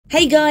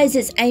Hey guys,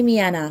 it's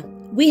amyanna.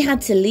 We had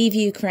to leave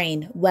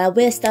Ukraine, where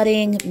we're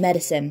studying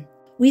medicine.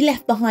 We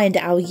left behind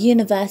our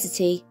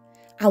university,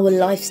 our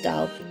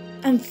lifestyle,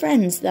 and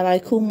friends that I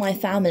call my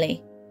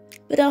family.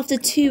 But after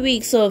 2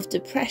 weeks of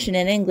depression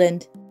in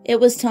England, it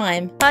was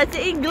time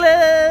to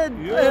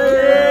England!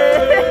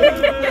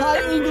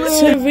 Hi,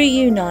 England! To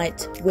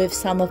reunite with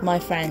some of my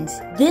friends.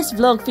 This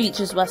vlog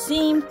features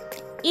Wasim,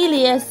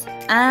 Elias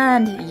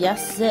and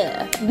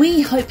Yasser.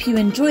 We hope you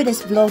enjoy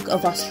this vlog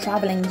of us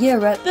travelling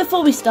Europe.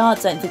 Before we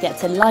start, don't forget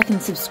to like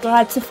and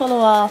subscribe to follow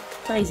our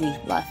crazy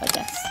life, I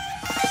guess.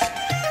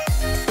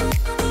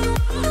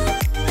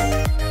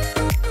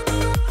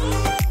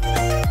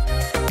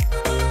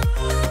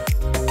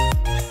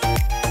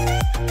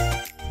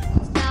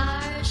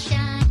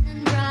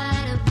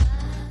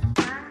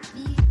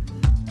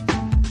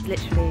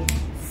 Literally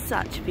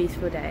such a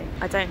beautiful day.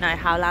 I don't know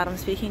how loud I'm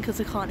speaking because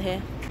I can't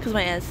hear because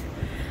my ears.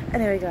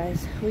 Anyway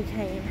guys, we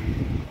came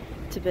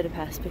to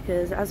Budapest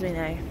because, as we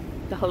know,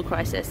 the whole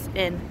crisis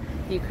in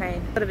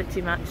Ukraine got a bit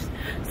too much.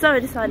 So I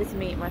decided to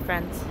meet my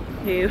friends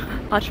who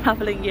are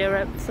travelling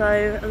Europe.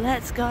 So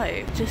let's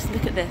go. Just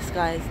look at this,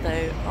 guys,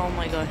 though. Oh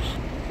my gosh.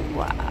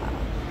 Wow.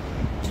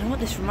 Do you know what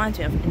this reminds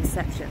me of?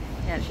 Inception.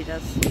 Yeah, it actually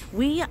does.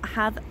 We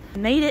have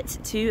made it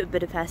to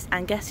Budapest,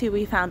 and guess who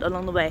we found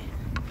along the way?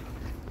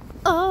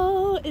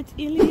 Oh, it's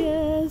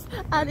Elias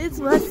and it's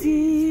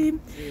Wasim.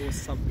 Hey,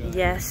 what's up, guys?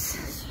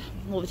 Yes.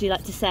 What would you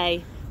like to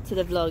say to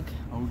the vlog?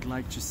 I would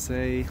like to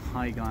say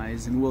hi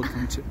guys and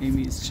welcome to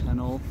Amy's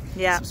channel.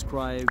 Yeah.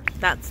 Subscribe.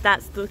 That's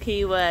the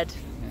key word.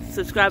 Yeah.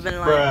 Subscribe and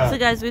like. So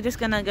guys, we're just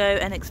gonna go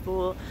and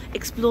explore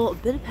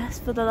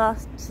Budapest for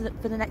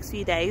the next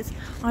few days.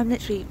 I'm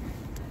literally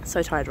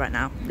so tired right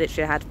now.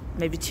 Literally I had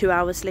maybe 2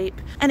 hours sleep.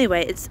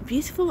 Anyway, it's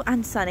beautiful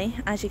and sunny,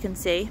 as you can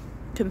see,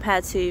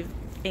 compared to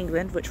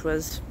England, which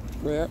was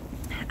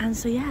and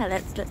so yeah,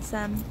 let's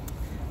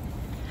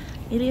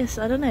Elias,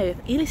 I don't know,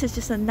 Elias is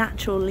just a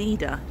natural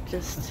leader,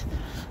 just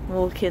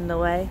walking the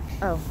way.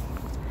 Oh,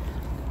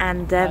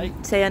 and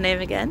say your name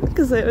again,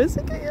 because I always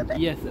forget your name.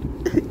 Yes.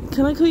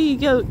 Can I call you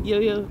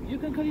Yo-Yo? You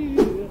can call you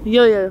Yo-Yo.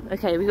 Yo-Yo,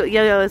 okay, we got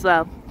Yo-Yo as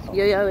well.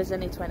 Yo-Yo is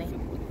only 20.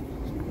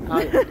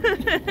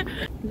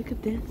 Look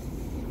at this.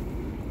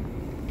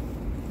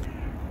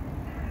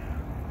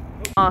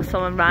 Ask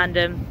someone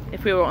random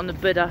if we were on the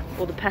Buddha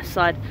or the Pest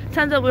side.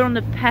 Turns out we're on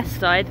the Pest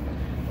side,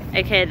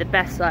 aka the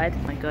best side.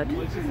 Oh my god.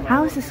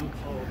 How is this?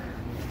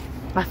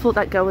 I thought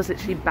that girl was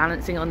literally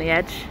balancing on the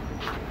edge.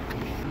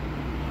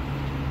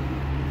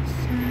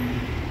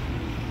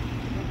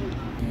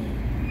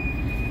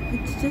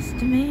 It's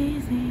just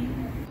amazing.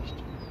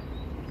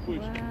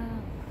 Wow.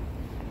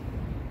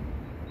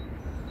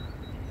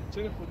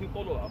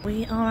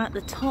 We are at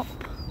the top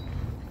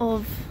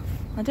of,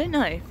 I don't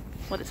know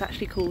what it's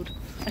actually called.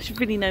 I should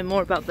really know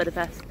more about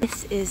Budapest.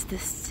 This is the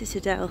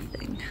citadel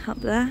thing up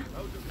there.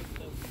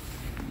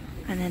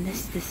 And then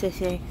this is the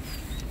city.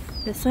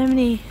 There's so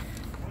many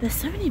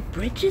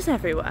bridges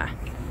everywhere.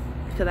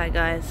 Look at that,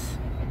 guys.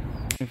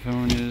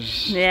 iPhone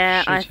is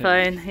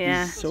iPhone,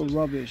 yeah. It's so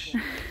rubbish.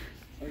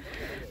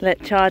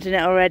 Look, charging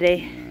it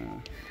already.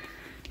 Yeah.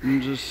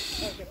 I'm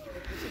just...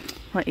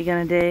 What are you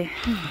gonna do?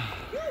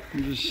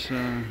 I'm just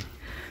I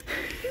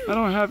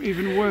don't have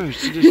even words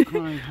to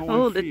describe how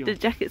I feel. The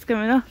jacket's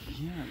coming off.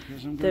 Yeah,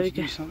 because I'm going to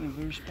do something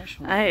very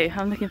special. Oh,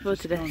 I'm looking forward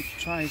to this. I'm going to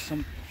try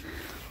some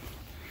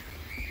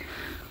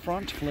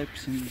front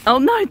flips and... Oh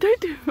no, don't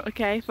do it.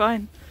 Okay,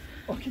 fine.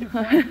 Okay,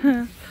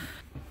 fine.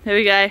 Here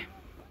we go.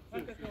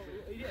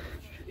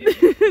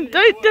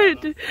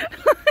 don't.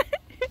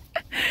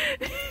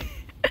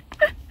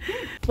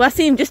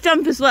 Wasim, just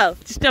jump as well.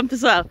 Just jump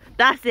as well.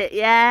 That's it.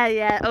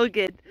 Yeah. All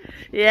good.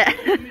 Yeah.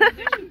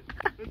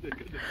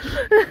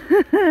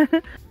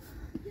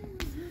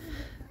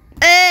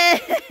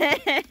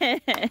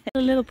 A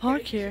little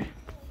park here.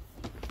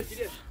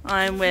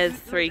 I'm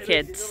with 3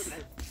 kids.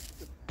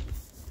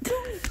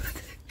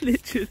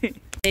 Literally.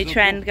 New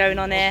trend going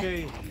on here.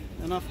 Okay,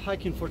 enough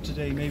hiking for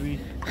today. Maybe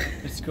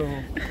let's go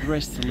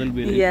rest a little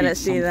bit. Yeah,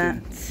 let's do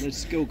that.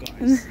 Let's go,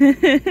 guys.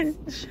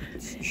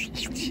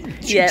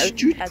 Yeah,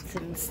 add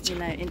some,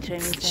 intro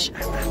music.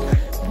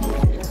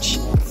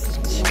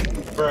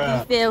 How do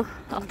you feel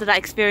after that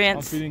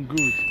experience? I'm feeling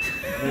good.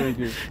 Very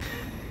good.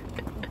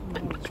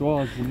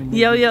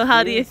 Yo,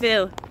 how do you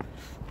feel?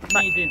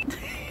 Amazing.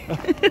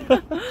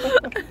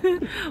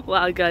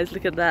 Wow, guys,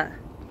 look at that.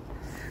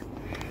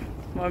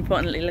 More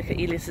importantly, look at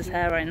Elias's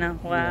hair right now.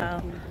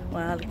 Wow.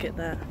 Wow, look at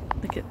that.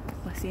 Look at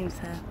Wasim's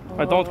hair. Oh.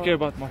 I don't care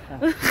about my hair.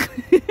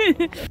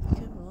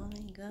 Good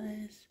morning,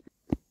 guys.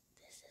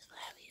 This is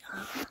where we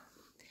are.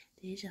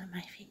 These are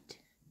my feet.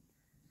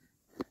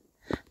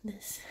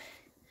 This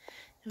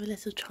is a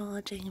little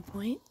charging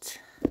point.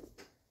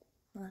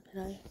 My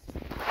pillow.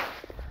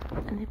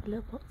 And they have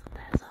little pots up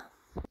there as well.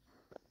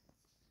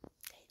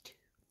 Day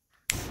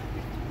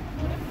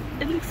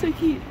 2. It looks so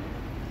cute.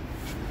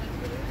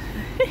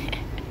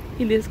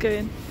 Elias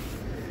going.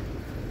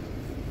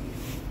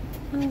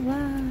 Oh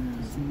wow.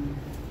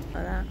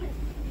 Like that.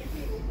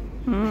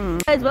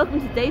 Guys, welcome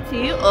to day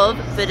 2 of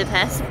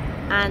Budapest,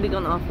 and we've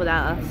gone off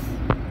without us.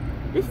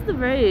 This is the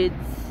roads.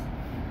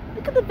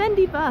 Look at the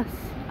bendy bus.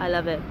 I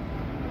love it.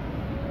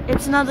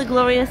 It's another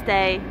glorious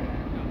day.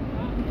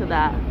 Look at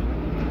that.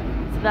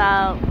 It's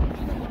about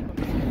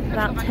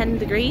 10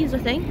 degrees, I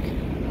think.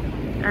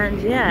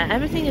 And yeah,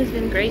 everything has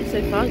been great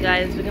so far,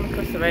 guys. We're gonna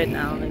cross the road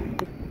now.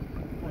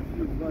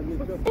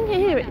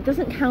 Here, it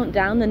doesn't count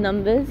down the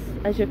numbers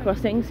as you're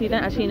crossing, so you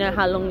don't actually know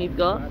how long you've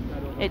got.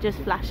 It just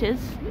flashes.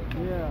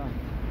 Yeah.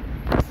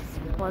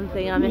 One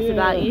thing I miss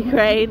about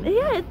Ukraine.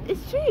 Yeah,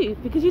 it's true,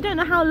 because you don't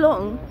know how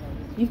long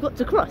you've got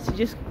to cross.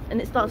 And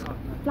it starts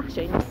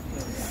flashing.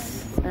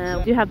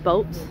 We do have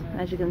bolts,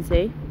 as you can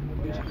see,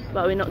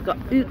 but we've not got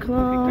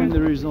LiQWYD. And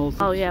there is also.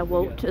 Oh yeah,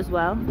 Walt as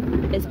well.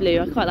 It's blue.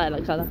 I quite like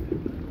that colour.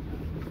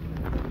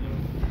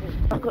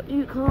 We've not got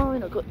LiQWYD.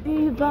 We've not got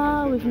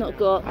Uber. We've not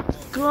got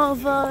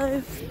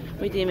Glovo.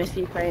 We do miss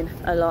Ukraine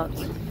a lot.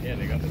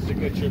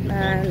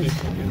 And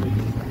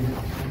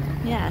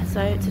yeah,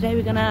 so today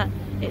we're gonna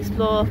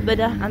explore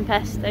Buda and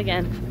Pest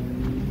again,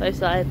 both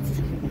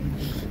sides,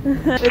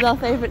 with our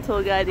favourite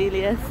tour guide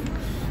Elias.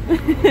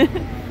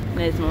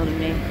 Knows more than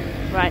me.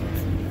 Right,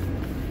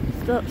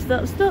 stop,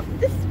 stop, stop.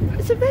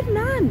 It's a red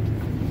man.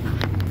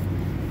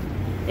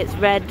 It's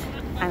red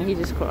and he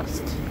just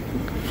crossed.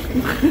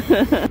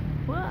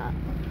 What?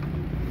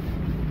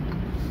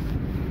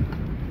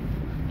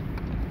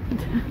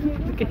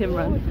 Look at him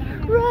run.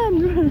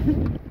 Run,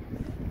 run.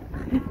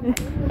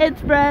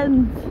 It's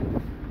friends.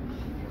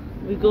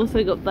 We've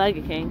also got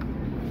Burger King.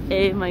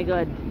 Oh my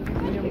god.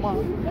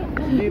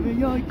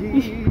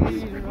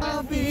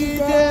 I'll be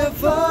there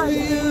for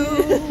you.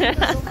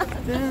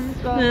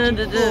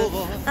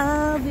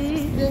 I'll be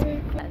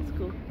there. That's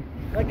cool.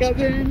 Like I've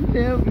been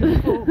there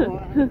before.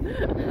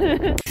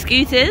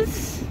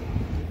 Scooters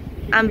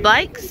and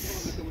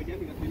bikes.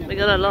 We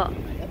got a lot.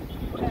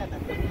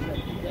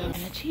 In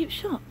a cheap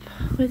shop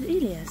with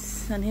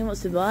Elias, and he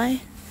wants to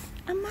buy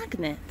a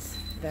magnet.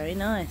 Very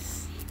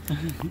nice.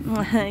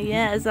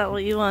 Yeah, is that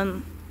what you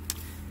want?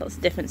 Lots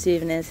of different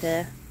souvenirs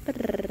here.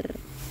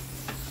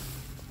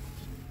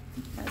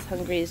 As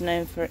Hungary is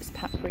known for its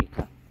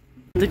paprika.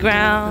 The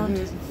ground.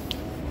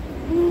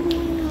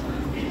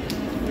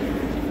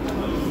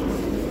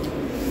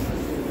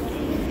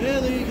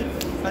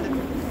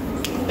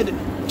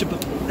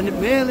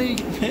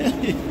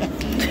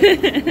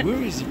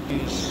 Where is it,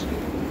 please?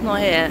 Not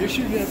here. There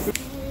should be a...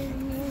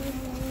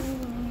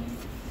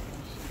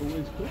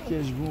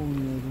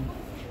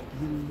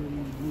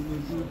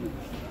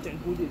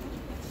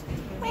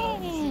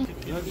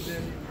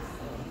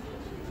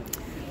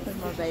 With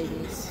my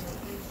babies.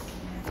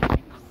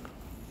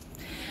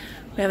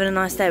 We're having a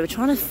nice day. We're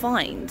trying to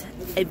find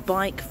a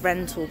bike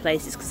rental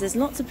places because there's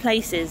lots of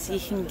places you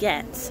can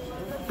get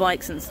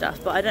bikes and stuff,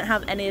 but I don't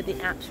have any of the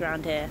apps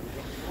around here.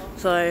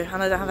 So,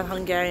 and I don't have a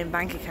Hungarian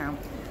bank account.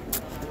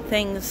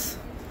 Things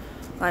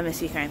I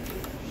miss Ukraine.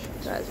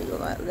 Guys, we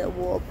got like a little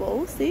water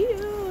bowl. See?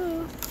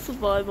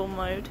 Survival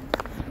mode.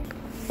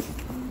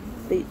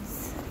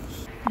 Boots.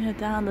 Yeah,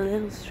 down the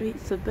little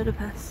streets of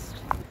Budapest.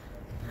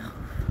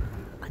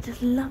 I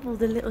just love all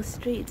the little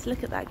streets.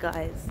 Look at that,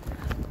 guys.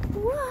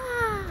 Wow.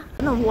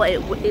 I don't know what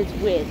it is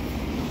with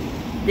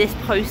this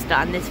poster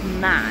and this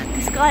man.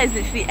 This guy is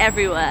literally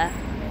everywhere.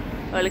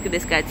 Oh, look at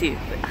this guy too.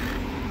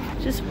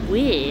 Just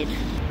weird.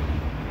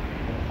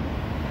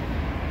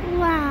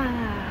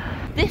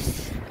 Wow.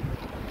 This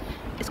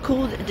is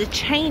called the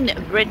Chain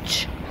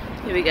Bridge.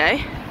 Here we go.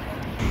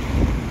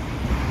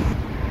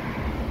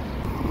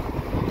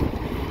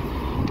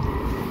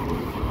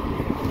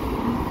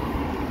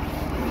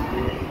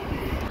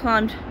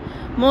 Climbed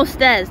more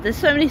stairs. There's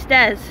so many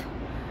stairs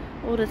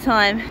all the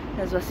time.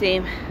 There's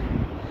Wasim.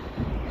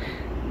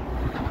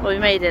 Well, we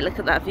made it. Look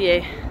at that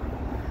view.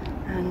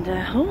 And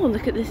oh,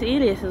 look at this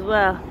Elias as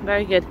well.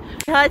 Very good.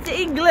 Hi to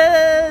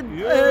England!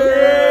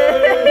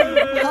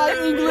 Yay! Hi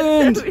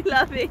England! We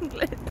love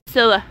England.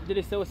 Soa.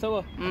 ندرس سوا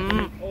سوا.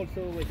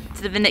 Also with.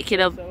 It's the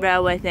vernacular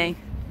railway thing.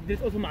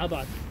 ندرس also مع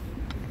بعض.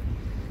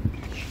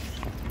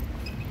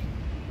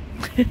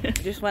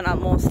 Just went up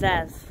more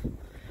stairs.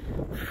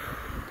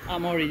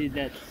 I'm already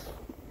dead.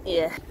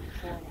 Yeah.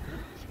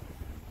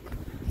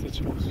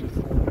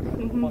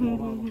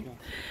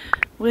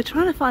 We're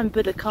trying to find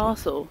Buda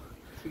Castle.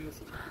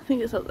 I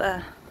think it's up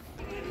there.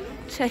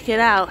 Check it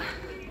out.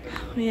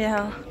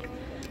 Yeah.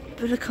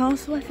 Buda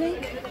Castle, I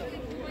think.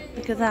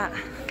 Look at that.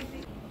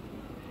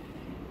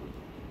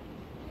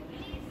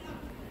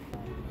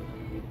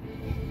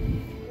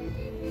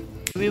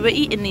 We were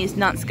eating these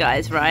nuts,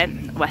 guys, right?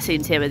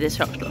 Wasim's here with this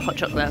hot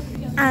chocolate.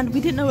 And we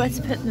didn't know where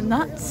to put the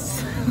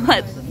nuts.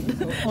 Like,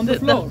 On the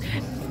floor?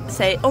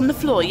 Say, on the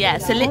floor, yeah.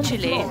 So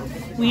literally,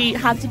 we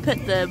had to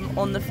put them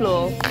on the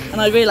floor.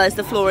 And I realised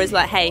the floor is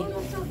like hay.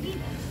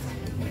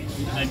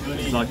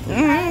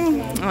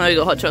 Oh, we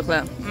got hot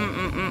chocolate.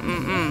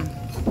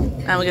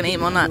 And we're going to eat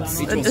more nuts.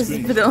 And just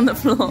put it on the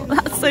floor.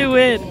 That's so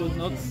weird.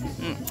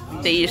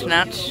 These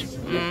nuts.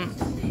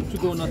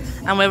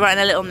 And we're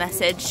writing a little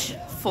message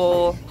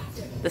for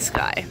the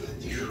sky.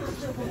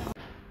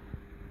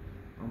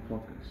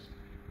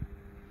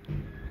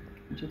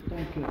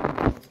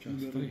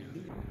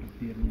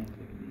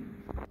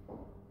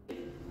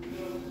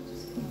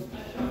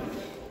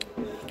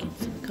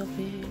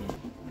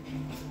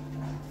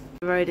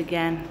 road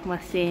again.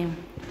 Wasim.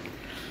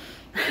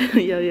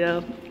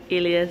 Yo,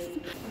 Elias.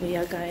 We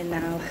are going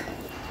now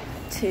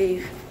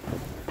to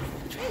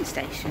the train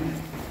station.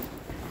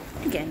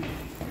 Again.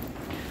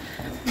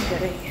 We're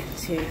going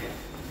to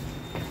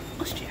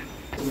Austria.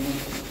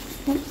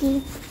 Thank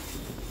you.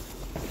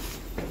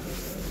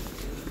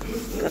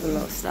 Got a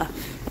lot of stuff.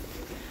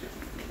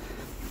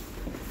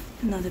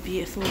 Another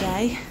beautiful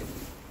day.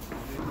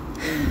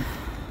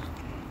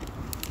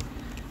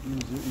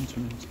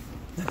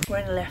 We're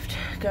in a lift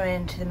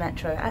going to the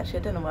metro. Actually,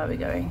 I don't know where we're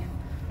going.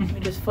 We're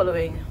just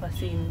following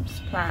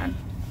Wasim's plan.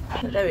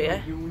 But there we go.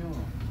 Here we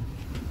are.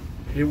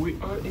 Here we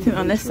are. I think we're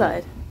on this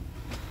side.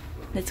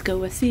 Let's go,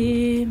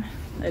 Wasim.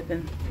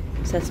 Open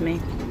sesame.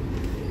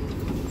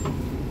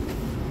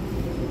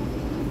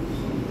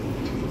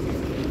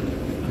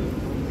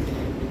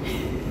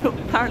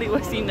 Apparently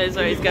Wasim knows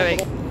where he's going.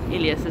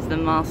 Elias is the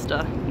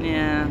master.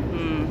 Yeah.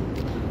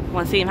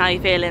 Wasim, how are you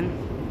feeling?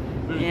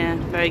 Yeah,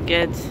 very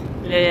good.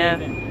 Yeah,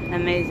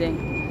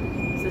 amazing.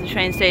 This is the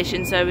train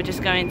station, so we're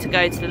just going to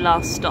go to the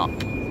last stop.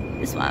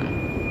 This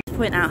one.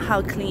 Point out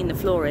how clean the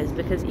floor is,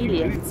 because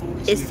Elias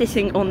is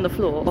sitting on the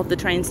floor of the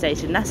train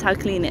station. That's how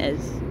clean it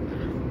is.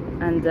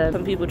 And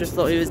some people just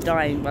thought he was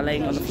dying by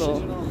laying on the floor.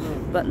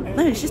 But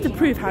no, it's just to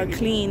prove how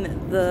clean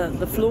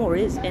the floor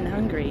is in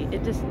Hungary.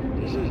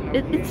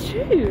 It's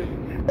true.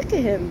 Look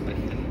at him.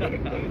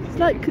 It's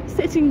like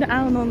sitting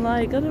down on,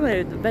 like, I don't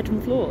know, the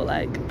bedroom floor,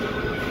 like.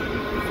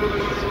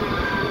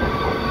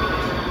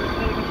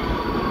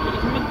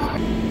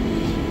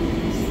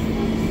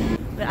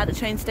 We're at the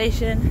train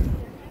station.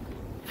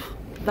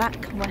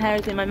 Back, my hair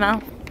is in my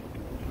mouth.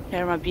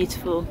 Here are my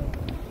beautiful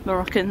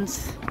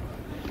Moroccans.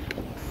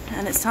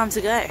 And it's time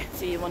to go.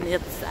 See you on the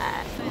other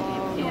side.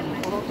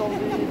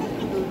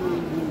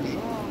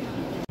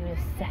 We're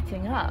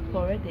setting up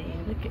already.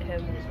 Look at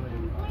him.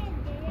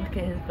 Look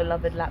at his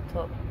beloved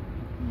laptop.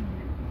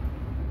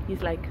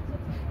 He's like,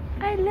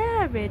 I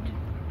love it.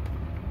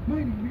 My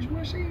name is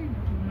Wasim.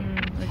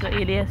 We've got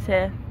Elias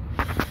here.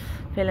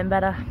 Feeling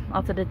better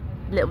after the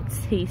little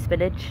tea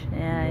spillage.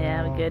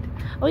 Yeah, we're good.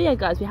 Oh yeah,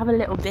 guys, we have a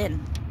little bin.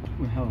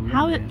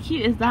 How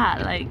cute is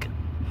that? Like,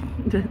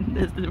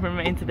 there's the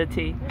remains of the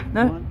tea.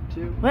 No? 1,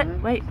 2,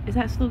 wait, is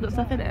that still got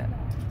stuff in it?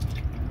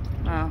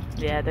 Oh,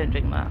 yeah, don't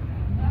drink that.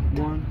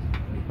 1,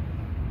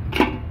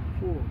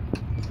 4.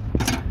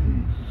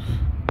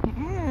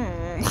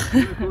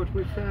 Look what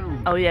we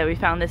found. Oh yeah, we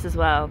found this as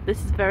well.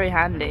 This is very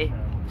handy.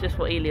 Just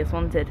what Elias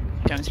wanted.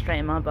 Going straight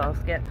in my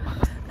basket.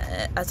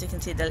 As you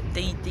can see, the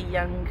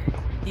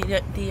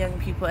young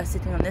people are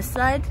sitting on this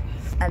side,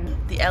 and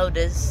the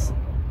elders,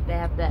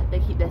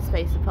 they keep their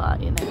space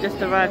apart, you know.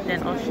 Just arrived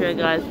in Austria,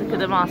 guys. Look at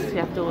the masks you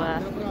have to wear.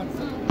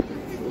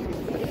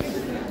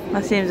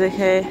 That seems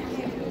okay.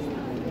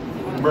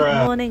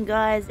 Good morning,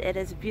 guys. It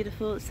is a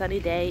beautiful sunny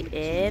day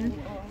in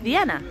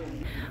Vienna.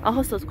 Our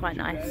hostel's quite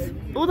nice.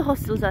 All the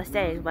hostels are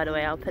staying, by the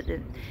way, I'll put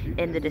it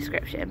in the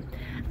description.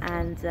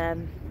 And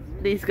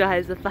these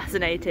guys are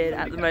fascinated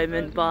at the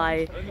moment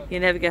by, you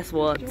never guess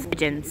what,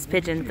 pigeons.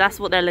 That's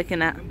what they're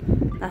looking at.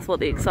 That's what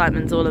the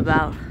excitement's all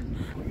about.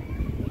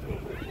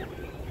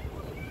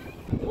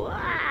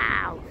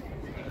 Wow!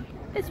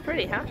 It's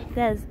pretty, huh?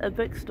 There's a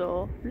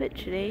bookstore,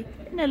 literally,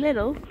 in a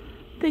little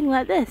thing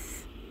like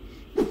this.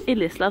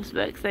 Elias loves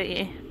books, don't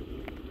you?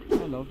 I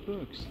love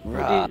books. What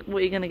are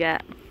you gonna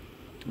get?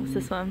 What's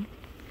this one?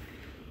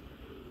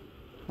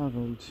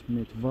 Harold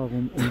met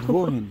Waarom und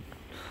Wohin.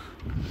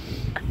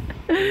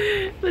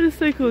 That is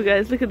so cool,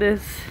 guys. Look at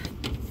this.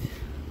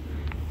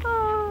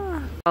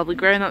 Ah. While the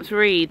grown-ups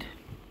read,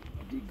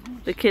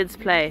 the kids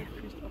play.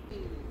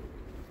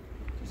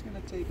 Just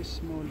gonna take a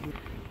small bit.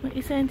 What are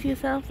you saying to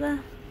yourself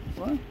there?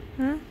 What?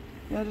 Huh?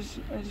 Yeah, I just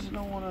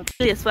don't wanna.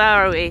 Elias, where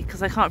are we?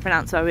 Because I can't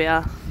pronounce where we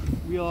are.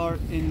 We are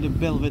in the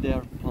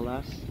Belvedere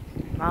Palace.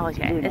 Oh,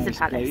 okay. It's Nice a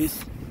palace.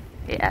 place.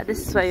 Yeah,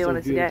 this is where you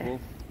wanted to go.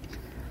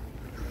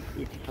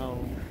 Look how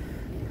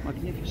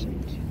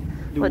magnificent.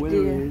 The What do weather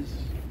you- is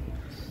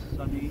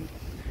sunny,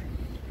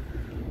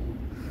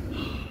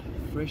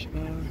 fresh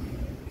air.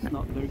 It's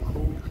not very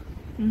cold.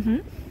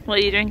 What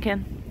are you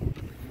drinking?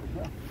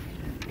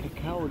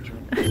 Cacao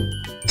drink.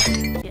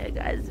 Yeah,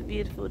 guys, it's a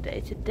beautiful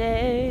day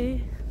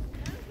today.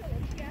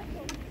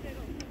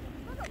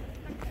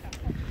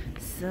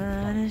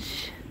 Sun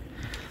is.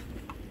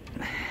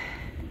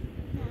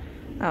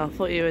 Oh, I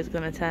thought you was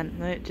gonna tent.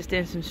 No, just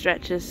doing some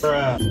stretches.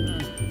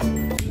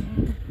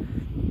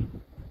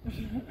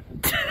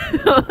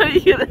 What are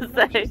you gonna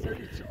say?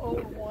 It's all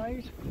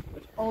white,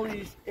 but all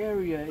this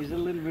area is a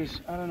little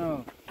bit, I don't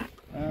know,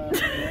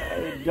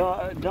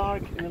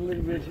 dark and a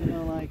little bit, you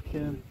know, like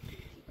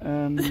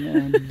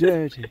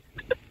dirty.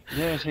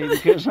 Dirty,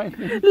 because I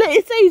think...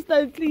 It says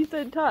though, please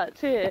don't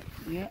touch here.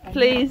 Yeah,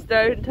 Please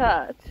don't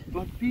touch.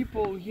 But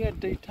people, yeah,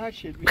 they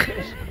touch it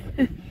because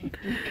they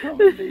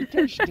come and they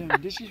touch them.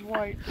 This is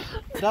why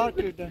it's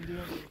darker than the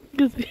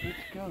other. Let's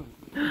go.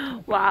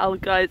 Wow,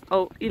 guys.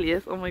 Oh,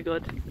 Elias, oh my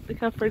god. Look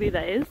how pretty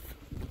that is.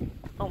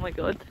 Oh my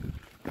god.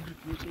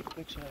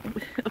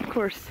 Of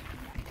course.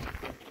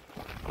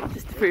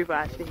 Just to prove we're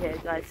actually here,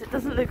 guys. It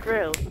doesn't look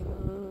real.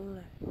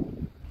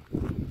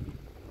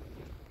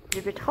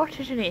 He's a bit hot,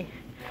 isn't he?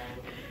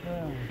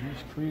 Yeah,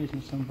 he's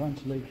creating some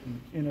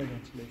ventilation, inner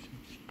ventilation.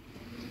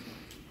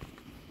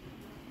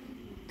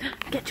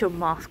 Get your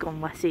mask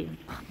on, Wasim.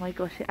 Oh my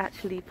gosh, it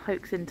actually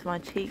pokes into my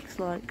cheeks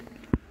like,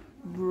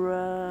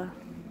 bruh.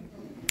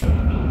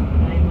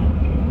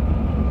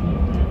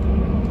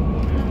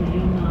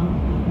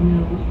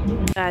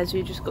 Guys,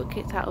 we just got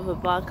kicked out of a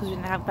bar because we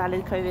didn't have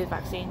valid COVID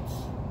vaccines.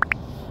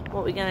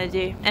 What are we gonna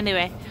do?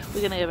 Anyway,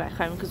 we're gonna go back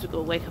home because we've got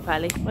to wake up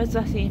early. Where's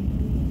Wasim?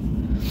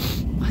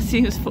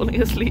 Wasim is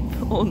falling asleep.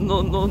 Oh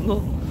no, no,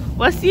 no.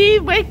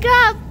 Wasim, wake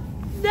up!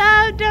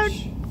 No, don't.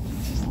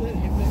 Just let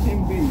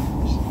him be.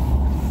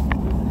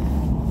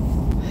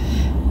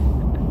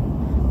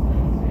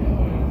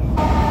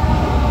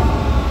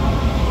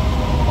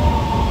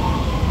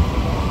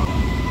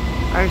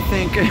 I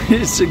think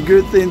it's a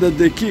good thing that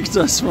they kicked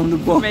us from the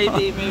bar.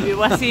 Maybe.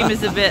 Wasim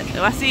is a bit...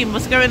 Wasim,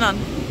 what's going on?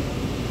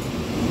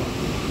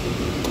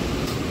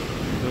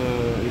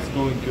 It's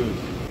going good.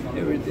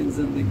 Everything's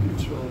under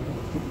control.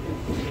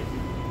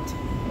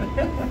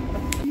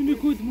 I'm in a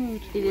good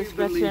mood. He just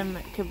got some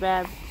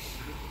kebab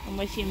and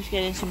Wasim's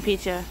getting some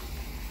pizza.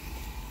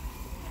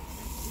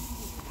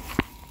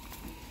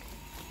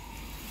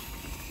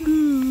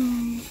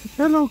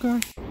 Hello,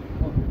 guys.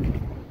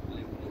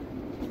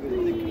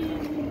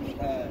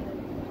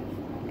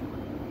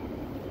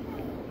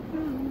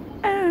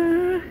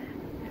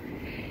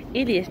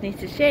 Elias needs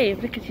to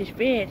shave. Look at his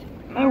beard.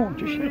 I want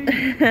to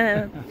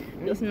shave.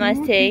 Got some nice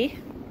tea.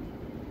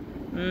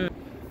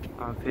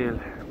 I feel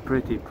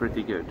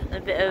pretty good.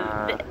 A bit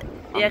of,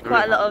 yeah,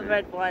 quite a lot of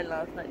red wine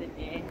last night, didn't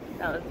you?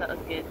 That was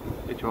good.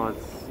 It was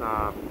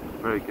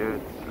very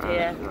good.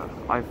 Yeah.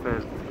 I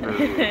felt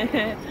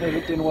very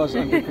Everything was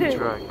under control.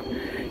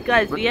 drunk.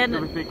 Guys, But Vienna.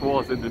 everything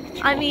was in the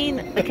control. I mean,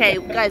 okay,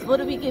 guys, what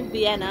do we give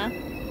Vienna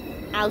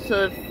out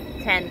of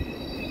 10?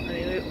 I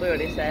mean, we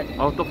already said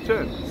Out of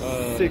 10?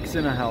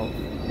 6.5.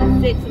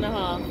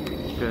 6.5.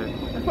 Okay.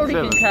 I probably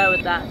 7. concur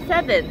with that.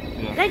 7.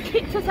 Yeah. They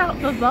kicked us out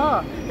of the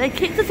bar. They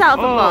kicked us out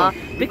of the bar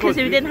because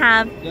we didn't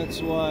have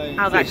That's why.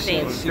 our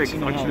vaccine. 6,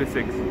 actually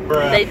 6.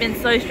 They've been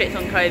so strict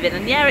on COVID,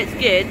 and yeah, it's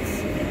good,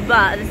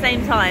 but at the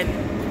same time,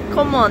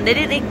 come on, they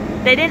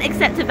didn't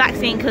accept a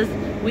vaccine because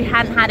we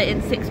hadn't had it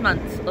in 6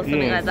 months or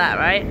something like that,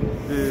 right?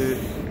 They're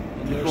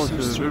was so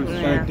a strict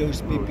very about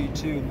those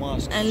PP2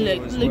 masks. And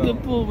look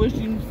at Paul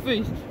Wasim's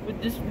face with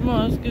this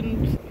mask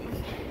and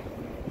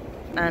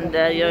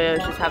Yo-Yo's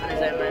just having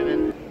his own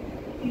moment.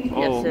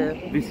 Oh,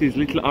 this is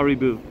little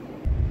Aribu.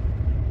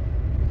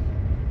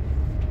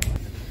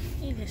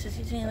 This is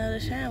eating another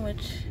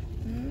sandwich.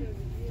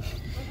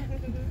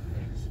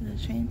 It's in the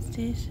train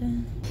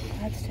station. I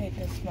had to take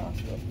this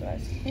mask off,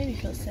 guys. Made me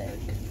feel sick.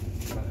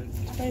 It's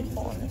very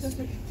hot,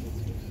 honestly.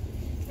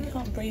 You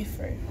can't breathe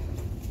through.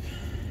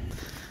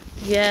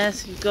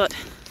 Yes, we've got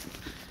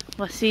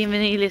Wasim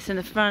and Elias in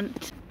the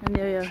front, and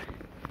Yo-Yo.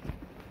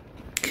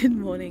 Good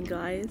morning,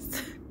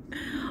 guys.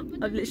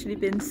 I've literally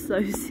been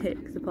so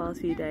sick the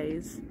past few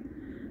days.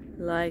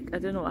 Like, I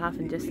don't know what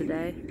happened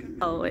yesterday.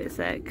 Oh, wait a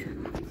sec.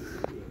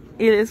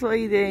 Elias, what are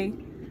you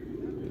doing?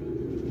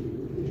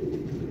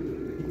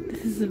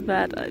 This is a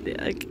bad idea,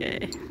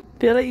 okay.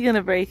 Feel like you're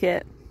gonna break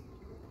it.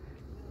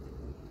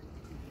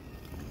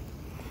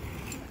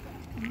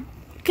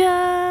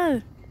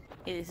 Go!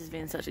 Elias has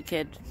been such a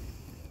kid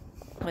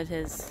with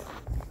his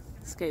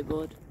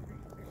skateboard.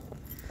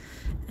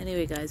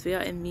 Anyway, guys, we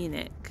are in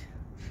Munich.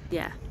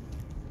 Yeah.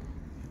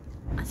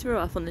 I threw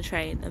up on the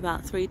train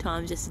about 3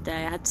 times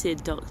yesterday. I had to see a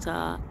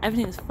doctor.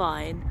 Everything was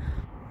fine,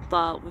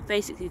 but we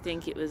basically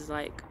think it was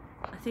like,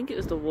 I think it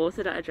was the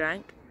water that I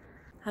drank.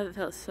 I haven't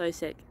felt so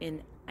sick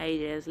in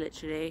ages,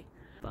 literally.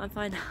 But I'm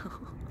fine now.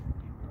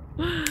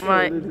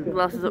 My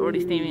glasses are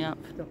already steaming up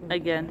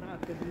again.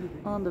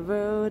 On the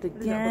road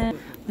again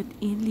with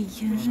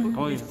Elias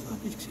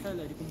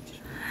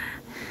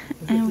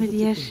and with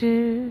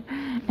Yashu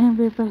and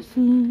with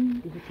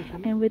Wasim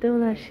and with all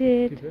that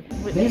shit.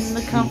 We're in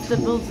the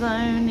comfortable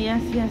zone.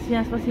 Yes, yes,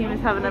 yes. Wasim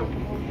is having a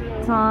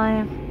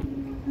time.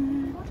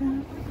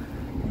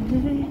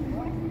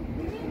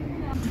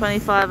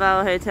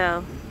 25-hour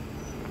hotel.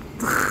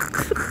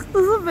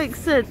 Doesn't make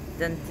sense.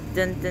 Dun,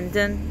 dun, dun,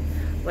 dun.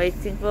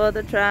 Waiting for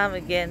the tram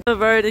again. The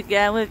road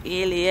again with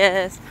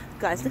Elias.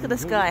 Guys, look at the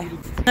sky.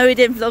 No, we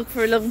didn't vlog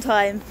for a long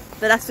time,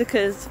 but that's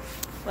because,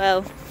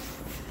 well,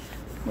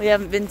 we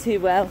haven't been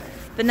too well.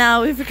 But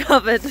now we've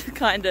recovered,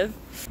 kind of.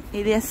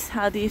 Elias,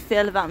 how do you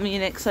feel about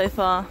Munich so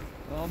far?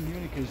 Well,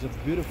 Munich is a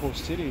beautiful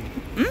city.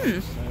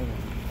 Mm.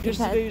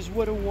 Yesterday's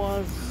weather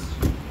was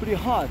pretty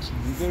hot,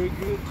 very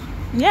good.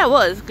 Yeah, it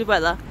was good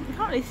weather. You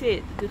can't really see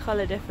it, the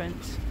colour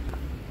difference.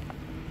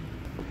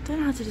 Don't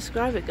know how to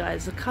describe it,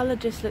 guys. The colour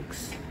just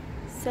looks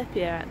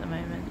sepia at the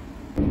moment.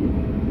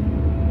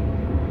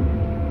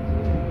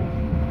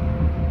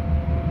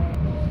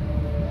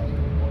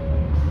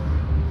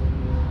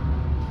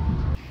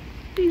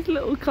 These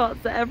little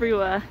cots are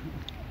everywhere.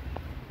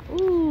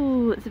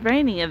 Ooh, it's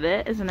raining a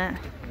bit, isn't it?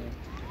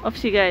 Off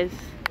she goes.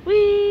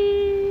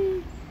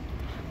 Whee!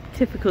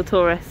 Typical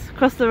tourists.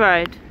 Cross the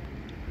road.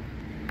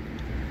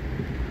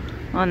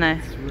 Oh no.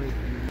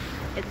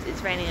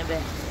 It's raining a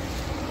bit.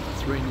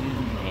 It's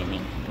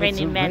raining.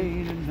 Raining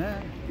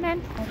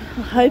men.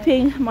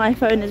 Hoping my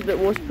phone is a bit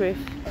waterproof.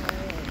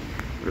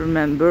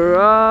 Remember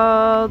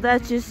all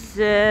that you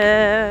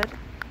said.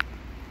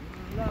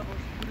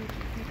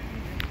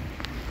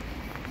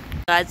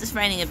 Guys, it's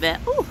raining a bit.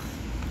 Ooh,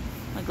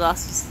 my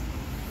glasses.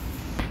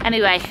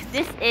 Anyway,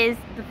 this is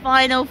the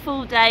final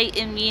full day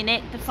in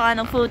Munich, the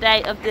final full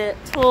day of the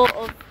tour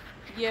of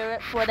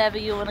Europe, whatever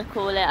you want to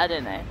call it, I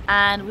don't know.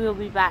 And we will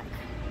be back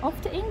off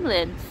to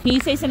England. Can you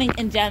say something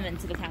in German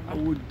to the camera? I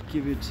would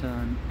give it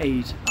an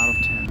 8 out of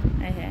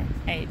 10. Okay,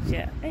 8,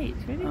 yeah. 8,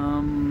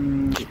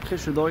 really? Ich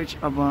spreche Deutsch,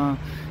 aber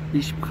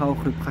ich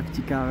brauche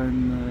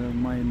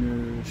praktizieren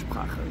meine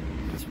Sprache.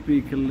 I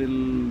speak a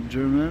little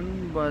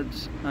German, but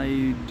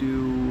I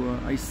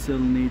still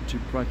need to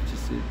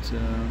practice it,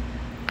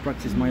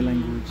 practice my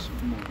language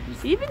more.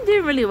 You've been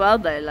doing really well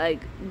though,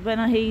 like when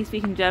I hear you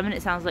speaking German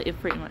it sounds like you're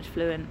pretty much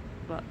fluent,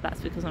 but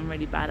that's because I'm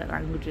really bad at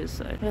languages,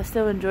 so we're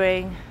still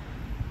enjoying.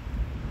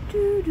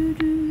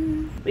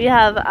 We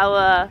have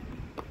our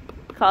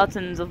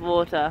cartons of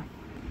water,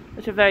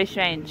 which are very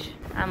strange,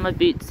 and my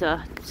boots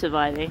are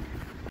surviving.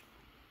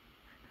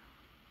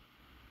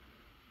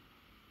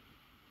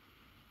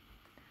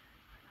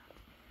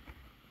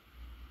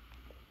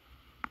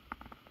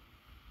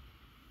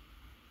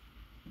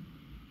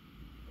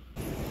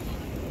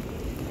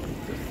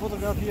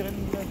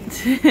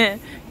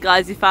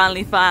 Guys, we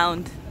finally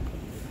found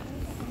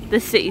the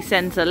city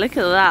centre. Look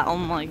at that, oh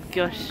my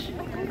gosh.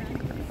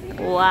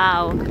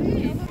 Wow.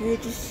 We're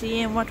just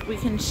seeing what we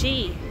can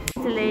see.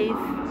 To leave.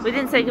 We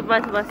didn't say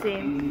goodbye to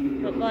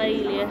Wasim, but bye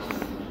Elias.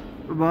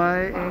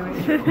 Bye, Amy.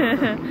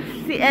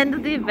 It's the end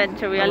of the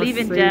adventure. We are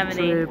leaving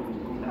Germany. Trip.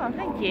 Oh,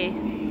 thank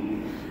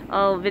you.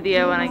 I'll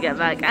video when I get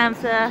back.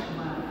 Amsa,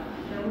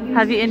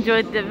 have you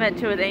enjoyed the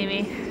adventure with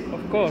Amy?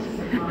 Of course.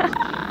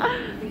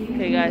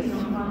 Okay guys,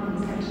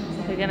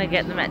 we're gonna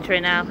get the metro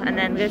now and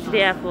then go to the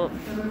airport.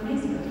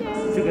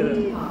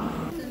 Together.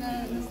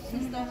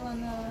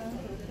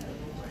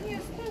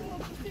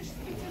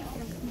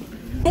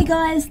 Hey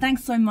guys,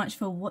 thanks so much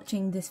for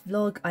watching this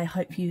vlog. I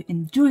hope you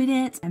enjoyed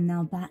it. I'm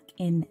now back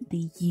in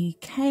the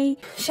UK.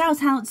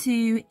 Shout out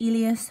to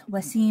Elias,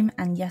 Wasim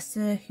and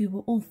Yasser, who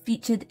were all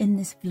featured in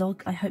this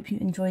vlog. I hope you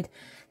enjoyed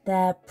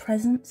their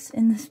presence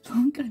in this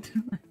vlog. I don't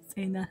know why I'm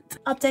saying that.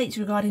 Updates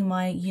regarding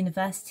my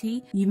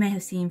university. You may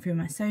have seen through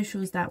my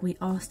socials that we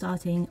are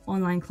starting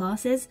online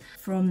classes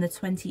from the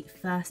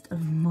 21st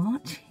of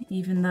March,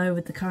 even though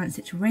with the current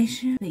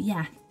situation. But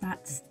yeah,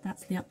 that's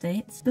the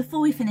updates. Before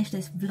we finish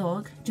this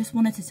vlog, just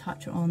wanted to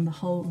touch on the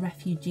whole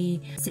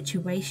refugee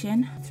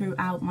situation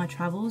throughout my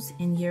travels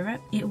in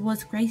Europe. It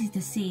was crazy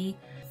to see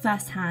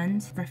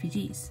firsthand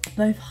refugees.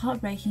 Both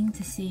heartbreaking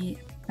to see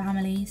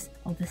families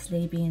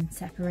obviously being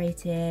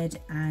separated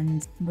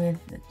and with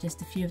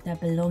just a few of their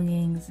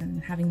belongings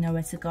and having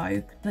nowhere to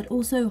go, but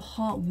also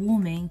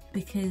heartwarming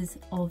because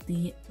of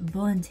the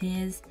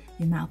volunteers,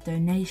 the amount of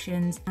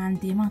donations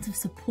and the amount of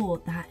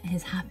support that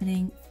is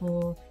happening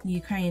for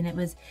Ukraine. It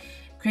was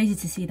crazy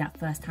to see that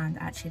firsthand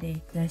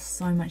actually. There's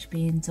so much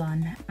being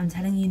done. I'm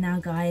telling you now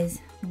guys,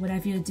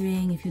 whatever you're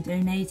doing, if you're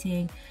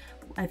donating,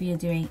 whatever you're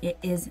doing, it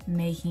is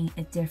making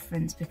a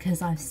difference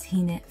because I've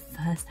seen it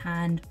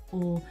firsthand,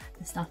 all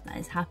the stuff that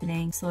is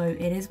happening. So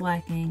it is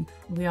working.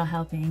 We are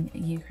helping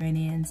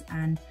Ukrainians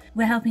and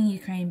we're helping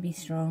Ukraine be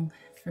strong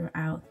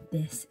throughout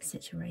this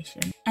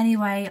situation.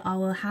 Anyway, I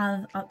will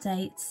have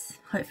updates,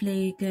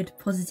 hopefully good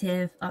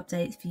positive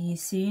updates for you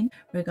soon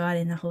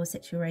regarding the whole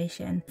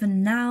situation. For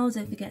now,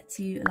 don't forget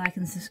to like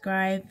and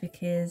subscribe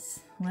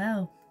because,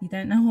 well, you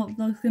don't know what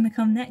vlog's gonna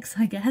come next,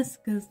 I guess,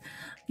 because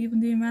I keep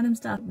on doing random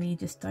stuff. We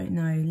just don't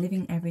know.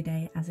 Living every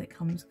day as it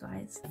comes,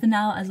 guys. For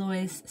now, as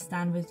always,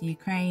 stand with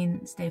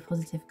Ukraine, stay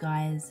positive,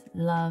 guys.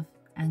 Love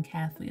and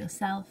care for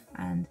yourself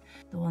and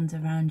the ones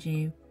around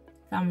you.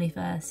 Family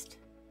first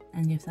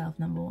and yourself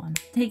number one.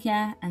 Take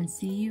care and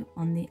see you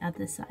on the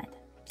other side.